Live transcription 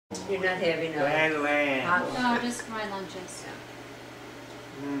You're not having a Badland. hot No, just my lunches.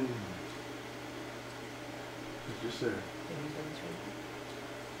 Mm. It's just there.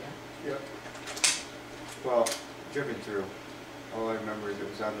 Yep. Well, driven through. All I remember is it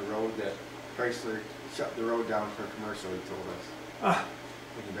was on the road that Chrysler shut the road down for commercial, he told us, Ah,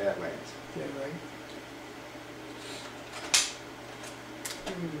 in the Badlands. is that right?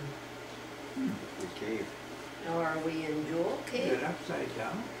 The cave. Now, are we in Jewel Is Cave? it upside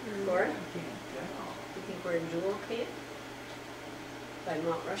down? Gord? I can't tell. You think we're in Jewel Cave? By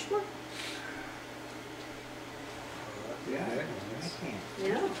Mount Rushmore? Yeah, I can't.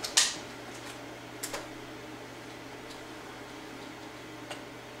 Yeah.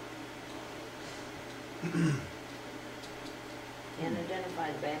 Can't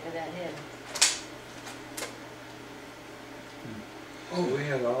identify the back of that head. Oh, we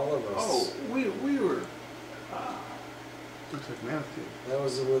had all of us. Oh, we were, Looks like Mammoth Cave. That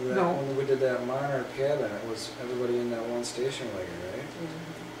was with that, No. when we did that Monarch cabin, it was everybody in that one station wagon, right?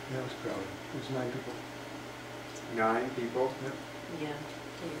 Yeah, it was crowded. It was 9 people. 9 people. Yep.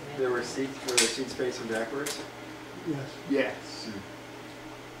 Yeah. There were seats facing backwards. Yes. yes.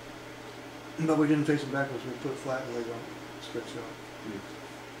 But we didn't face them backwards. We put it flat and laid on, stretched out.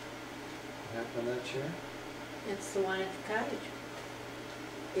 Happened that chair? It's the one at the cottage.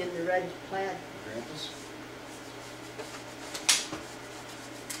 In the red plaid. Grandpa's?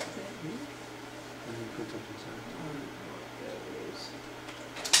 And then put something inside.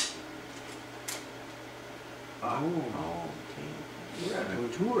 Oh, okay. We're on a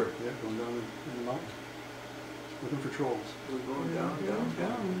tour. Yeah, going down in the mountain. Looking for trolls. We're going down, down,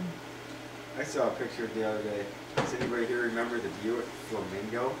 down. I saw a picture the other day. Does anybody here remember the Buick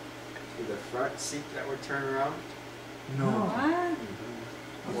Flamingo? With the front seat that would turn around? No.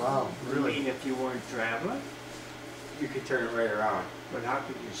 What? Wow, You really? mean if you weren't traveling? You could turn it right around. But how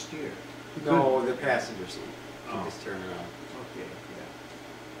could you steer? No, the passenger seat. You Oh. could just turn around. Okay,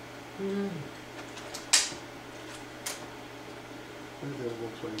 yeah. Look at that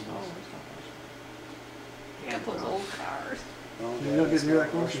Volkswagen bus. And Those old cars. Oh, You don't get near that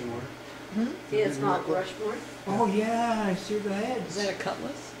close anymore. See, it's Mount Rushmore. Oh, yeah, I see the heads. Is that a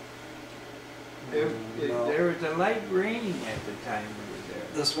cutlass? No. There was a light raining at the time we were there.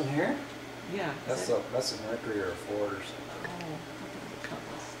 This one here? Yeah. That's a Mercury or a Ford or something. Oh, I think it's a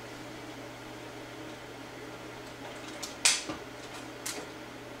cutlass.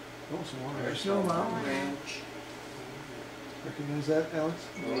 Oh, some water. There's no mountain ranch. Recognize that, Alex?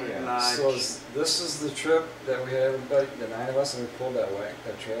 Oh, yeah. Lodge. So this is the trip that we had everybody, the 9 of us, and we pulled that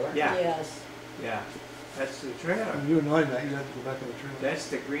trailer? Yeah, Yes. yeah. That's the trailer. When you annoyed that, you had to go back on the trail. That's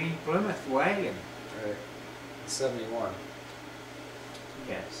the green Plymouth wagon. Right. 71.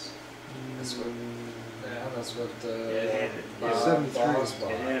 Yes. That's what, yeah, that's what, It had- Bob 73. Boss It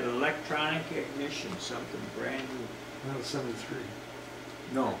bought. had electronic ignition, something brand new. That was 73.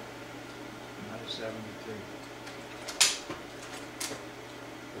 No, not a 73.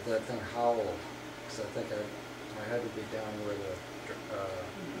 But that thing howled, because I think I had to be down where the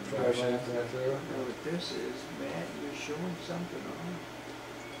drive shaft went through. You know what this is, Matt? You're showing something on.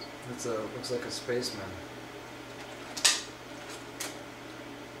 It's looks like a spaceman.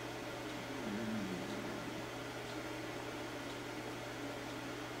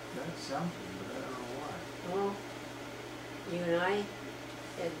 That's something, but I don't know what. Well, you and I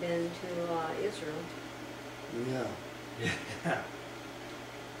had been to Israel. Yeah. Yeah.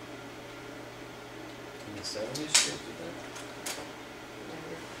 In the 70s, she did that.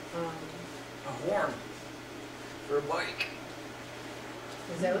 Um, A horn for a bike.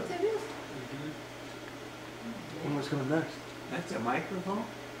 is that what that is? When was coming next? That's a microphone?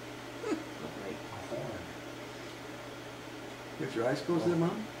 A horn. You got your eyes closed there,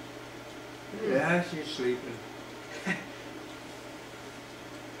 Mom? Yeah, she's sleeping.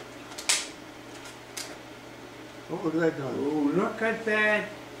 Oh, look at that gun. Ooh, look at that.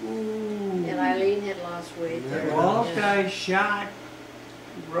 Ooh. And Eileen had lost weight. Yeah. there. Multi-shot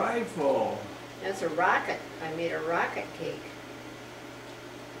rifle. That's a rocket. I made a rocket cake.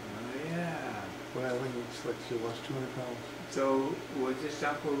 Oh, yeah. Well, Eileen looks like she lost 200 pounds. So, was this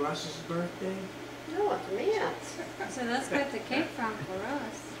Uncle Russ's birthday? No, it's Matt's. So that's got the cake from for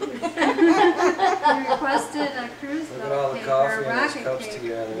us. You requested a cruise Look at all boat the cake coffee or a and those rocket cups cake.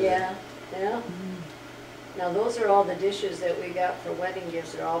 together. Yeah, yeah. Now, those are all the dishes that we got for wedding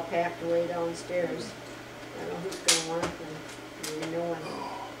gifts. They're all packed away downstairs. I don't know who's gonna want them. Maybe no one.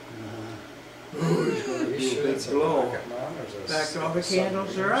 Oh, it's gonna Are you be a sure big it's a blow. rocket, Mom, or is it In fact, all the something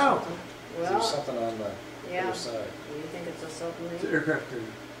candles or are out. something? Is there Well, something on the yeah. other side? Do you think it's a It's an submarine? aircraft carrier.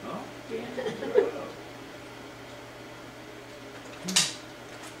 Oh, yeah.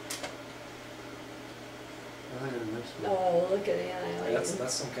 nice. Oh, look at it, I like That's, it.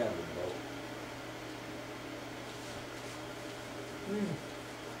 that's some kind of a boat. Mm.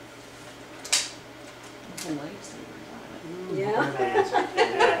 The lightsaber on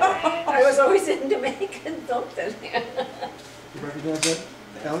Yeah? I was always into making something. You recognize that,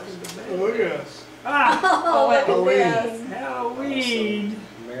 Alex? Oh, yes. Oh, look at Halloween. this. Halloween.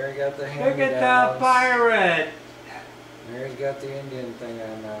 Mary got the Look hand-me-downs. at the pirate. Mary's got the Indian thing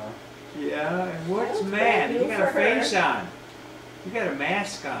on now. Yeah, and what's That's Matt? brand You new got a for her. face on. You got a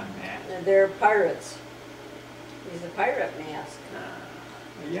mask on, Matt. And they're pirates. He's a pirate mask.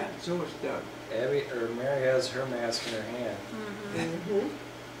 Yeah, so is Doug. Abby, or Mary has her mask in her hand. it. Mm-hmm.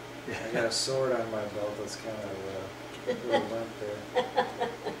 I got a sword on my belt that's kind of a little limp there.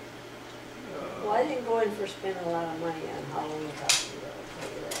 Well, I didn't go in for spending a lot of money on Halloween costumes, I'll tell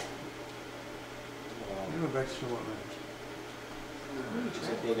you that. You went back to what,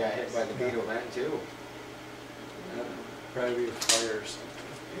 Except they got hit by the beetle then too. Probably be a fire or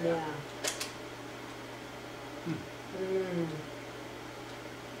something. Yeah. Hmm. Mm.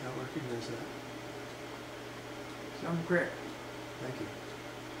 I don't recognize that. Some crick. Thank you.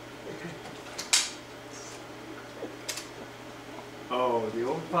 Oh, the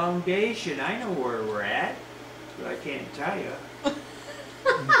old foundation. I know where we're at, but I can't tell you.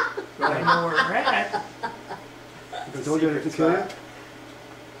 But I know where we're at. If I told you I had to kill you?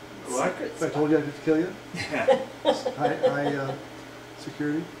 What? Secret If I told you I had to kill you? spot. High,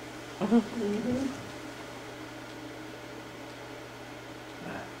 security? Mhm.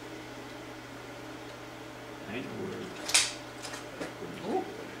 I know where.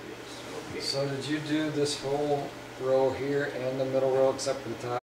 Okay. So did you do this whole row here and the middle row except for the top?